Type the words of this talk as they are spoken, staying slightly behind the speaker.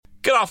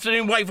Good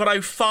afternoon, Wave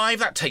 105.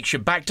 That takes you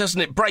back, doesn't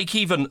it? Break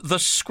Even, The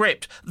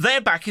Script. They're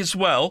back as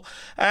well,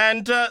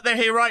 and they're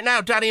here right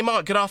now. Danny and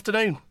Mark, good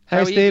afternoon.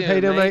 Hey, Steve. How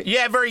you doing, mate?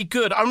 Yeah, very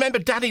good. I remember,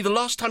 Danny, the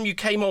last time you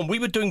came on, we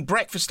were doing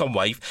breakfast on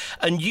Wave,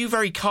 and you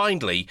very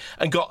kindly,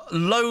 and got a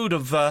load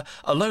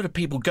of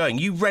people going.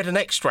 You read an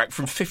extract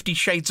from 50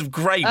 Shades of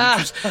Grey,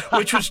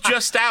 which was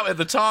just out at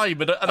the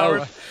time.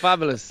 And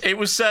Fabulous! It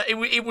was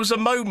a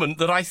moment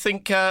that I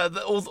think that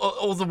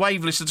all the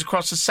Wave listeners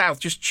across the South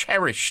just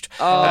cherished.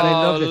 Oh, and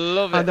I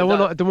love it. And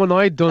the one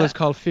I'd done is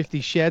called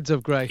 50 Sheds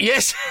of Grey.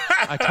 Yes,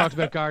 I talked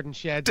about garden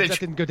sheds. That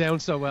didn't go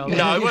down so well.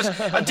 No,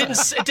 it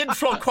didn't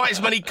flog quite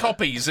as many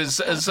copies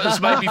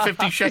as maybe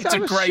 50 Shades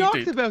of Grey did. I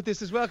was shocked about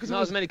this as well because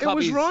not as many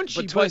copies, it was raunchy,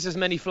 but twice as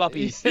many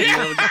floppies.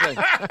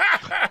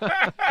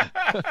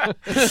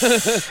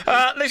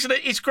 Listen,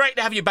 it's great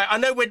to have you back. I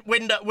know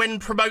when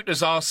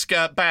promoters ask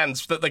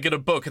bands that they're going to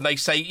book and they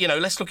say,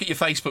 let's look at your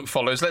Facebook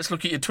followers, let's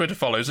look at your Twitter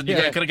followers, and you're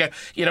going to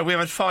go, we've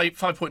had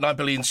 5.9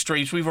 billion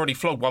streams, we've already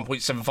flogged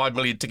 1.75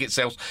 million ticket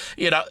sales.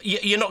 You're not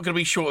going to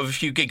be short of a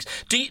few gigs.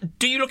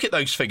 Do you look at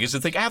those figures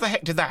and think, how the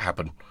heck did that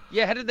happen?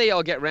 Yeah, how did they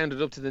all get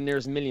rounded up to the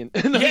nearest million?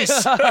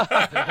 Yes.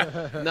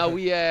 No,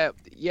 we to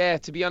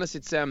be honest,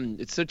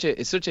 it's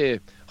such a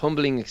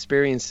humbling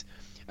experience,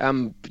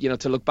 to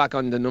look back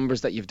on the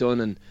numbers that you've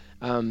done,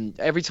 and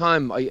every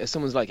time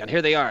someone's like, and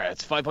here they are,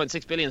 it's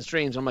 5.6 billion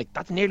streams. I'm like,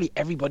 that's nearly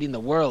everybody in the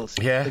world.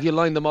 Yeah. If you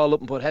line them all up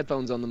and put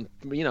headphones on them,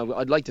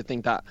 I'd like to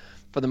think that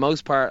for the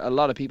most part, a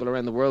lot of people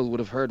around the world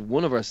would have heard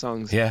one of our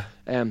songs. Yeah.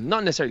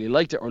 Not necessarily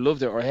liked it or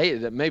loved it or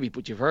hated it, maybe,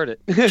 but you've heard it.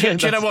 Do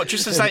you know what?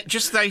 Just as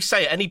they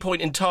say, at any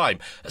point in time,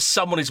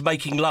 someone is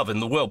making love in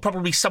the world.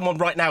 Probably someone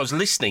right now is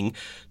listening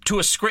to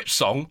a Script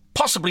song,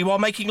 possibly while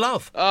making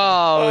love.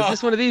 Oh, is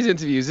this one of these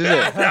interviews, is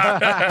it?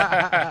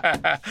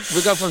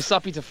 We'll go from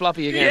soppy to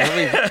floppy again,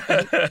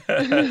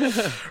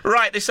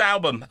 Right, this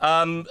album.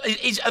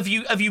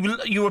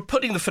 You were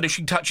putting the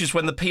finishing touches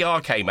when the PR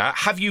came out.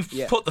 Have you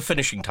put the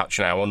finishing touch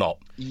now or not?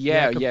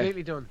 Yeah,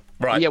 completely done.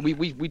 Right. Yeah,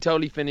 we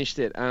totally finished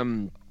it.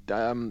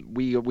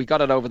 We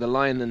got it over the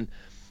line, and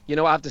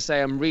I have to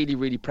say I'm really,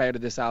 really proud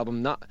of this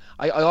album.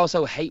 I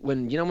also hate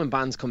when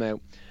bands come out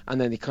and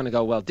then they kind of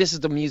go, well, this is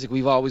the music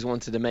we've always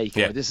wanted to make,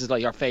 or this is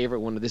like our favorite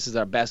one, or this is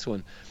our best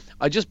one.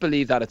 I just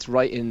believe that it's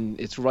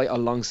right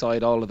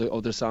alongside all of the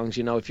other songs.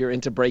 If you're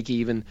into Break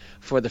Even,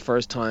 For the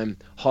First Time,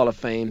 Hall of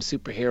Fame,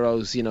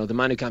 Superheroes, The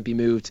Man Who Can't Be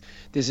Moved,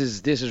 this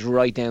is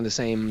right down the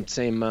same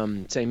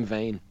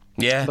vein.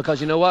 Yeah. Because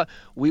you know what?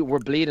 We're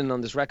bleeding on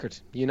this record,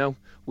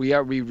 We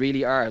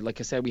really are. Like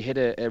I said, we hit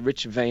a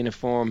rich vein of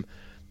form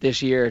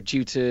this year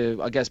due to,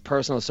 I guess,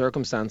 personal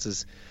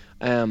circumstances.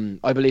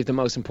 I believe the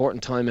most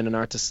important time in an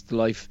artist's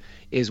life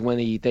is when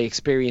they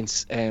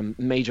experience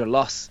major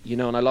loss,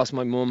 and I lost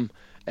my mum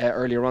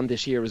earlier on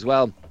this year as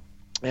well.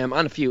 And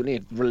a few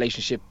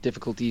relationship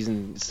difficulties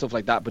and stuff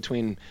like that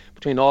between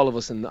all of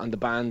us and the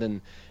band,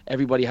 and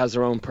everybody has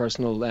their own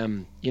personal,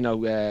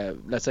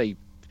 let's say,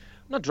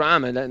 not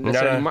drama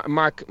necessarily.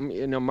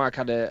 No. Mark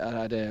had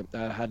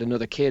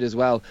another kid as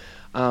well,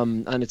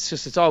 and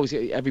it's always,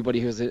 everybody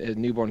who has a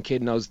newborn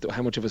kid knows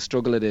how much of a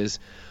struggle it is,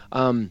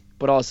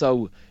 but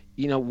also,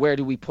 where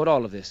do we put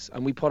all of this?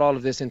 And we put all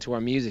of this into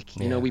our music.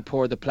 We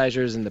pour the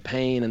pleasures and the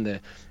pain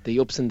and the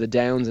ups and the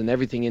downs and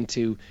everything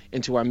into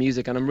our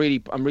music, and I'm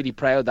really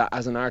proud that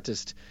as an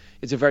artist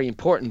it's a very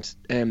important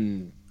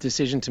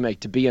decision to make,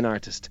 to be an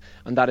artist,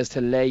 and that is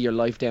to lay your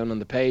life down on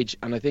the page.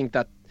 And I think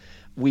that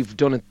we've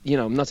done it.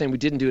 I'm not saying we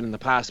didn't do it in the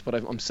past, but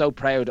I'm so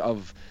proud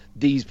of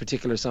these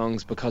particular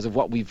songs because of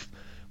what we've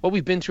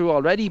been through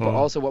already, but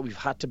also what we've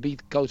had to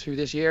go through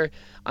this year,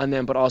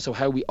 but also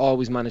how we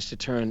always manage to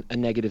turn a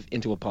negative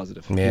into a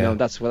positive. Yeah.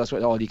 That's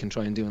what all you can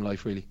try and do in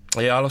life, really.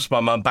 Yeah, I lost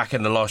my mum back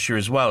in the last year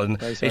as well, and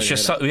it's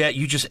just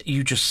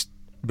you just.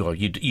 Well,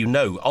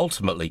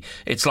 ultimately,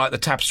 it's like the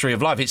tapestry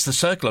of life. It's the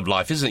circle of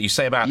life, isn't it? You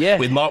say about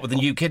with Mark, with the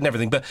new kid and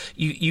everything, but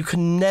you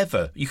can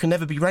never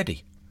be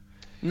ready.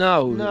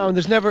 No, and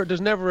there's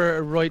never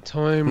a right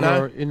time,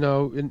 or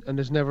and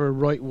there's never a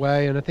right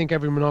way. And I think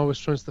everyone always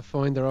tries to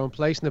find their own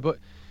place in it. But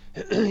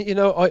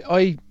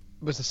I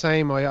was the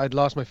same. I'd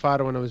lost my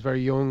father when I was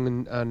very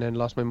young, and then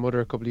lost my mother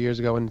a couple of years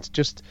ago. And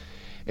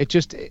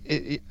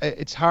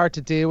it's hard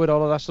to deal with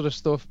all of that sort of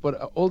stuff.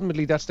 But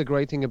ultimately, that's the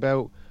great thing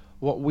about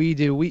what we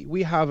do.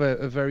 We have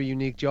a very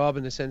unique job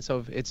in the sense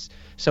of it's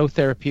so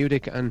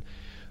therapeutic, and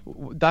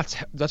that's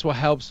what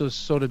helps us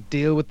sort of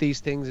deal with these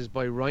things, is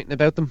by writing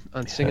about them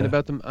and singing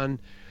about them. And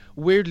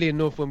weirdly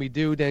enough, when we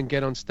do then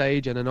get on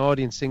stage and an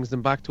audience sings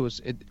them back to us,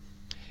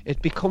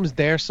 it becomes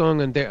their song,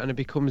 and it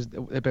becomes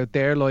about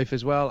their life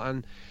as well.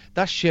 And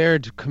that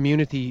shared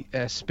community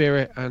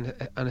spirit and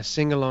a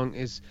sing along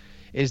is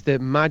the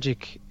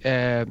magic,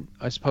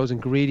 I suppose,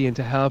 ingredient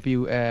to help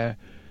you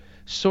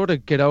sort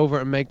of get over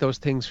and make those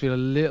things feel a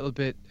little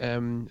bit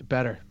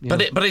better.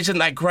 But isn't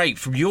that great?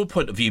 From your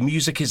point of view,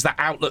 music is that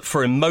outlet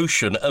for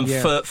emotion, and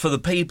for the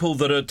people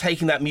that are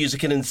taking that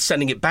music in and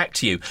sending it back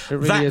to you.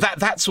 Really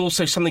that's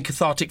also something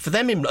cathartic for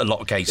them in a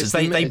lot of cases.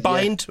 They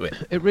buy into it.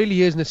 It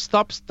really is, and it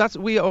stops.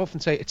 We often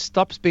say it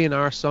stops being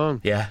our song.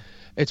 Yeah.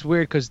 It's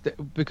weird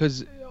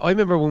because I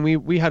remember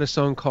when we had a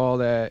song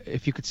called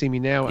 "If You Could See Me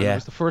Now," and it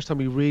was the first time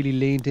we really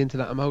leaned into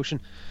that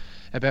emotion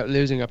about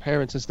losing our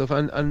parents and stuff,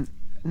 and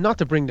not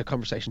to bring the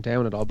conversation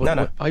down at all,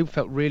 but I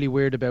felt really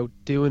weird about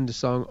doing the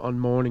song on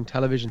morning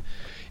television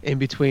in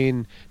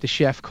between the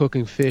chef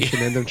cooking fish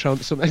and then them throwing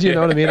something. You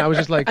know what I mean? I was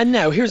just like, and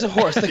now here's a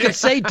horse that can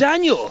say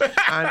Daniel.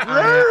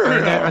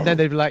 And then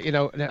they'd be like,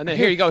 and then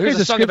here you go. Here's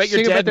a song about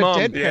your dead mom.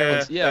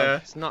 Yeah.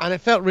 It's not. And it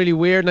felt really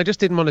weird, and I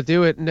just didn't want to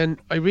do it. And then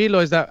I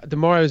realised that the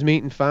more I was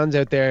meeting fans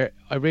out there,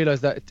 I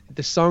realised that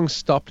the song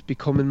stopped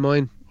becoming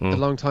mine a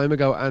long time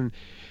ago,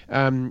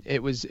 and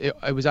it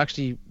was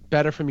actually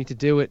better for me to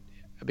do it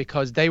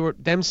because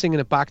them singing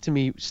it back to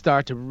me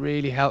started to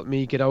really help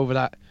me get over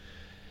that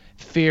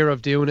fear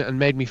of doing it and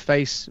made me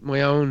face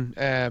my own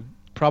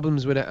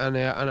problems with it, and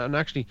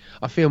actually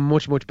I feel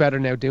much better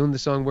now doing the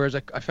song, whereas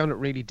I found it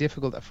really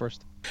difficult at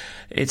first.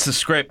 It's The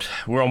Script.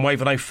 We're on Wave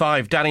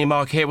 105. Danny and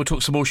Mark here. We'll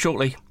talk some more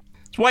shortly.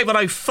 It's Wave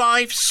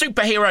 105,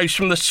 superheroes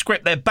from The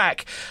Script. They're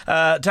back.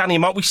 Danny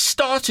and Mark, we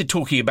started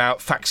talking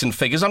about facts and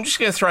figures. I'm just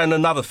going to throw in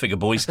another figure,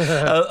 boys,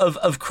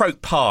 of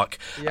Croke Park,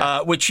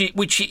 which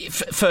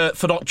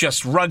for not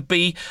just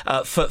rugby,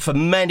 for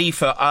many,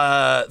 for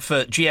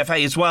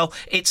GFA as well,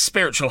 it's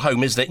spiritual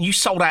home, isn't it? And you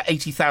sold out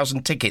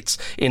 80,000 tickets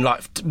in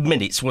like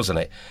minutes, wasn't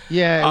it?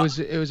 Yeah,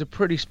 it was a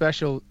pretty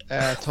special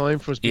time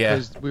for us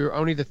because we were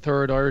only the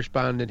third Irish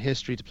band in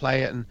history to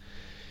play it, and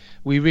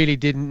we really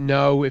didn't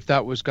know if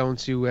that was going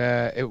to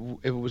if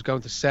it was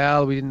going to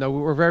sell. We didn't know. We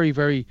were very,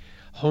 very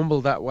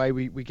humble that way.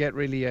 We get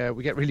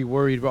really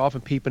worried. We're often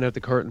peeping out the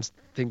curtains,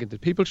 thinking,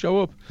 did people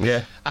show up?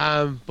 Yeah.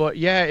 But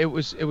yeah, it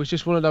was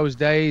just one of those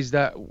days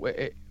that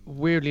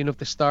weirdly enough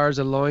the stars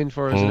aligned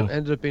for us, and it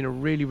ended up being a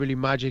really, really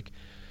magic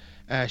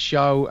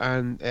show,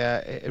 and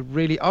it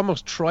really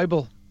almost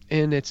tribal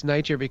in its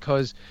nature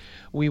because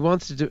we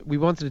wanted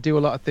to do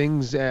a lot of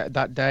things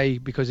that day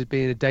because it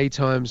being a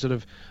daytime sort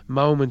of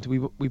moment.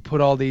 We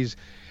put all these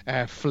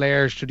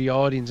flares to the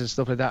audience and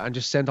stuff like that, and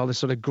just sent all this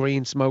sort of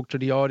green smoke to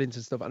the audience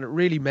and stuff, and it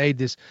really made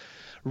this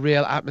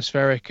real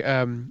atmospheric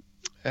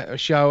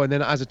show. And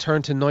then as it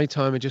turned to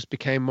nighttime, it just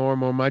became more and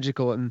more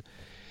magical, and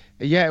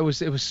yeah, it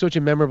was such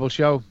a memorable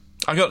show.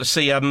 I got to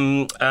see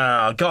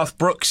Garth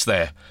Brooks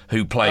there,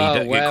 who played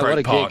at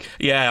Croke Park. Gig.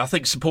 Yeah, I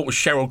think support was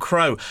Sheryl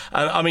Crow.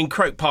 I mean,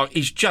 Croke Park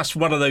is just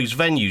one of those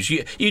venues.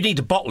 You need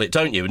to bottle it,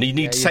 don't you? And you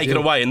need to take it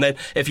away. And then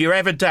if you're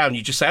ever down,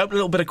 you just say, open a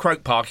little bit of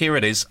Croke Park, here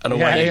it is, and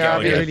away you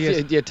go.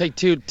 You take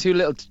two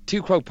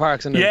Croke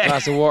Parks and a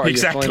glass of water.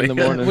 Exactly. You find in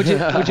the morning.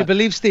 Would you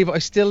believe, Steve, I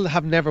still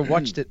have never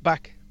watched it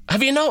back.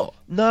 Have you not?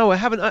 No, I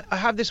haven't. I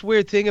have this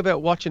weird thing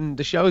about watching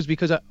the shows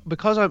because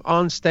I'm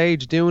on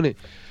stage doing it.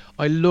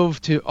 I love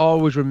to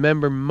always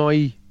remember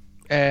my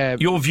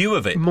your view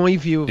of it. My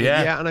view of it,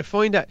 yeah. And I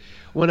find that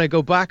when I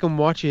go back and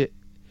watch it,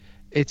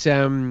 it's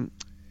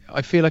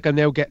I feel like I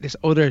now get this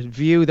other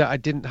view that I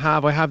didn't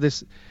have. I have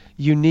this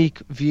unique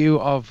view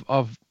of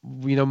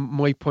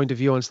my point of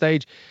view on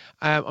stage.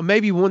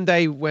 Maybe one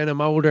day when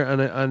I'm older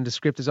and the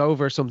script is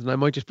over or something, I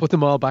might just put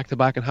them all back to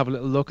back and have a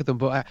little look at them.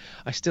 But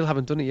I still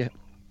haven't done it yet.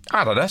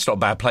 I don't know, it's not a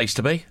bad place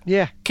to be.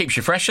 Yeah. Keeps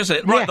you fresh, isn't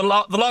it? Right, the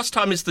last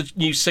time is the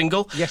new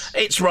single. Yes.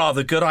 It's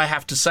rather good, I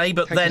have to say,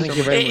 but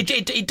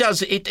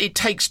it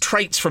takes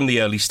traits from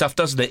the early stuff,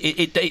 doesn't it?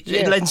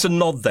 It lends a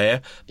nod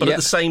there, but at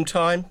the same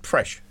time,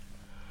 fresh.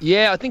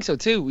 Yeah, I think so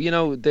too. You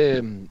know,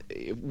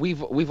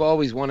 we've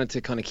always wanted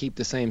to kind of keep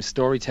the same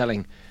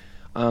storytelling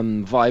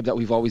vibe that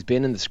we've always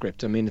been in the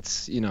script. I mean,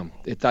 it's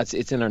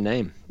it's in our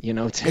name.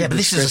 But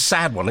this is a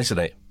sad one, isn't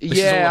it? This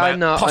is all about I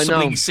know.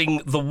 Possibly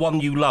sing the one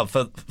you love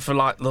for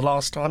like the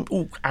last time.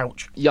 Ooh,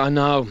 ouch. Yeah, I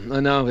know.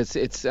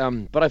 It's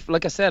but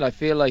like I said, I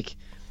feel like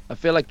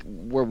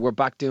we're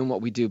back doing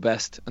what we do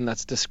best, and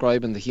that's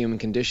describing the human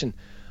condition.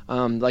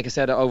 Like I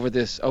said, over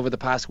the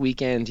past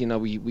weekend,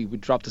 we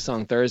dropped the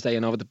song Thursday,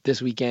 and over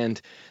this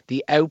weekend,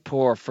 the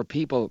outpour for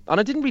people, and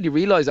I didn't really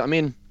realise it. I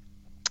mean,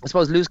 I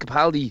suppose Lewis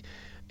Capaldi.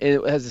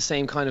 It has the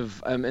same kind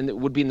of, and it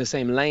would be in the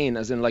same lane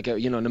as in like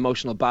an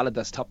emotional ballad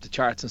that's topped the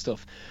charts and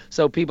stuff.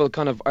 So people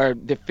kind of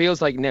it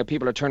feels like now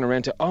people are turning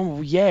around to,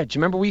 oh yeah, do you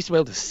remember we used to be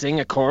able to sing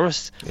a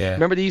chorus? Yeah.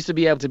 Remember they used to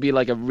be able to be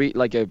like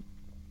a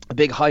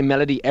big high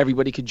melody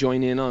everybody could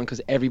join in on because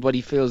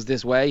everybody feels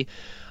this way.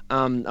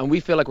 And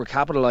we feel like we're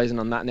capitalising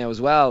on that now as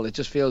well. It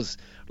just feels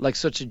like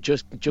such a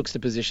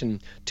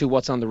juxtaposition to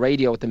what's on the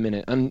radio at the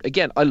minute. And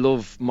again, I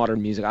love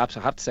modern music. I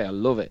have to say I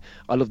love it.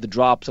 I love the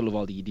drops. I love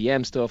all the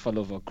EDM stuff. I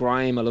love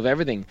grime. I love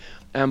everything.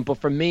 But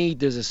for me,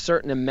 there's a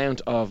certain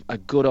amount of a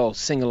good old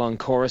sing-along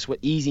chorus with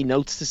easy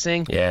notes to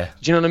sing. Yeah.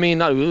 Do you know what I mean?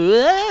 Not,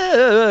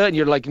 and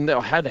you're like,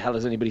 no, how the hell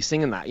is anybody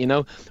singing that?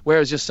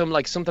 Whereas just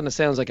something that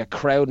sounds like a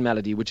crowd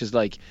melody, which is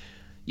like,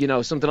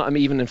 something I'm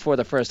even in for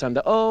the first time.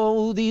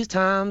 These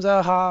times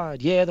are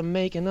hard. Yeah, they're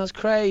making us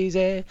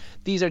crazy.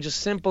 These are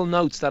just simple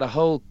notes that a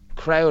whole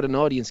crowd and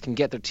audience can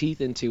get their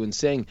teeth into and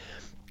sing.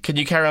 Can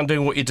you carry on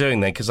doing what you're doing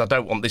then? Because I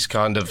don't want this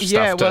kind of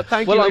stuff to...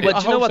 thank Well, you. do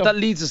you know what? That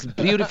leads us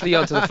beautifully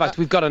onto the fact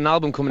we've got an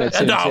album coming out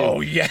soon.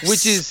 Oh, too, yes.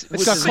 Which is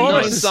got 9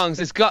 choruses. songs.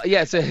 It's got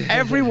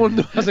Everyone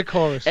has a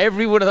chorus.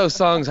 Every one of those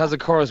songs has a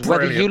chorus, whether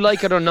Brilliant. you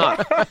like it or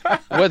not.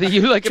 Whether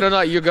you like it or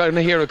not, you're going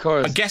to hear a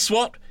chorus. And guess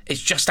what? It's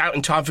just out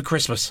in time for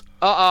Christmas.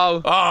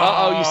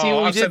 Uh-oh. You see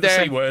what we I've did said the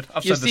there? C word.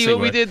 I've You said the see C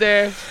what we word. did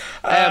there?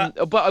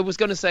 But I was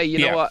going to say, you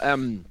Yeah. know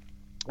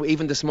what?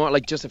 Even this morning,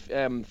 like just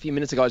a few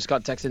minutes ago, I just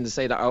got texted in to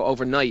say that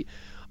overnight,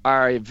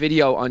 our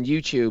video on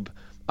YouTube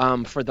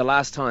for The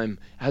Last Time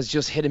has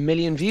just hit 1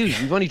 million views.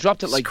 We've only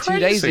dropped it like 2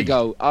 days crazy.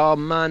 ago. Oh,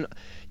 man.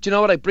 Do you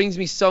know what? It brings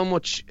me so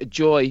much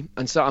joy,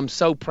 and so I'm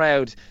so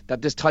proud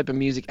that this type of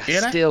music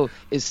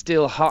is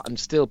still hot, and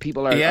still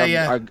people are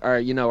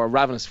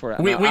ravenous for it.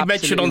 We And I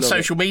mentioned absolutely on love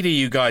social media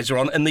you guys are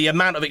on, and the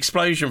amount of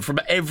explosion from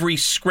every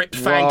Script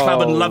fan club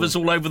and Whoa. lovers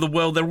all over the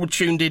world. They're all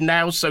tuned in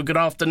now, so good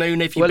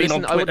afternoon if you've Well, been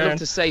listen, on I would Twitter. love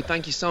to say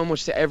thank you so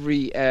much to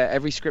every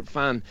Script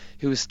fan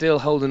who is still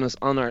holding us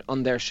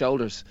on their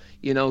shoulders.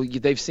 You know,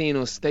 they've seen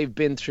us, they've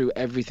been through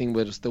everything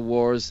with us, the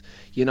wars,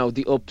 you know,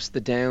 the ups, the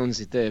downs,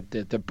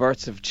 the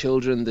births of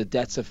children, the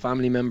deaths of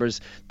family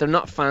members. They're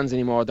not fans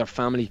anymore, they're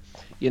family.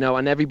 You know,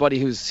 and everybody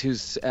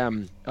who's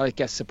I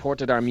guess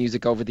supported our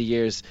music over the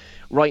years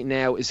right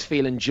now is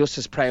feeling just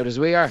as proud as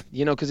we are,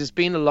 you know, because it's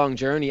been a long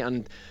journey.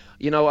 And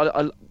you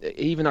know,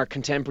 even our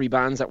contemporary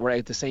bands that were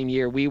out the same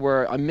year,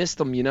 I missed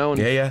them, you know,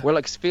 and we're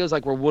like, feels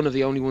like we're one of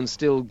the only ones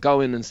still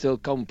going and still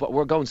come, but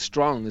we're going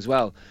strong as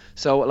well.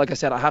 So, like I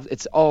said,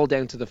 it's all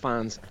down to the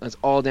fans, and it's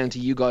all down to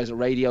you guys at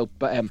radio,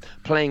 but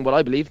playing what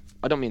I believe,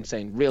 I don't mean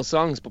saying real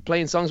songs, but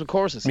playing songs with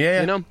choruses,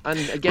 you know,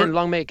 and again,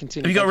 long may it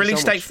continue. Have you got a Thank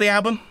release so date much. for the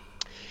album?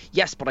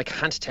 Yes, but I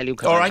can't tell you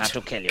because All I right. have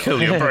to kill you.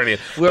 Cool, you're brilliant.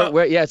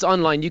 It's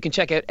online. You can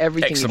check out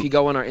everything Excellent. if you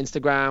go on our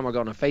Instagram or go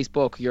on our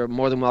Facebook. You're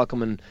more than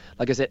welcome. And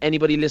like I said,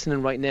 anybody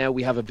listening right now,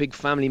 we have a big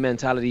family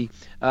mentality.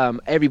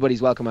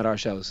 Everybody's welcome at our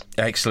shows.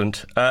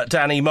 Excellent.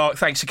 Danny, Mark,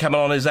 thanks for coming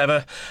on as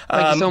ever.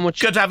 Thank you so much.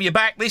 Good to have you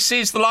back. This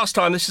is The Last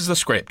Time. This is The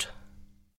Script.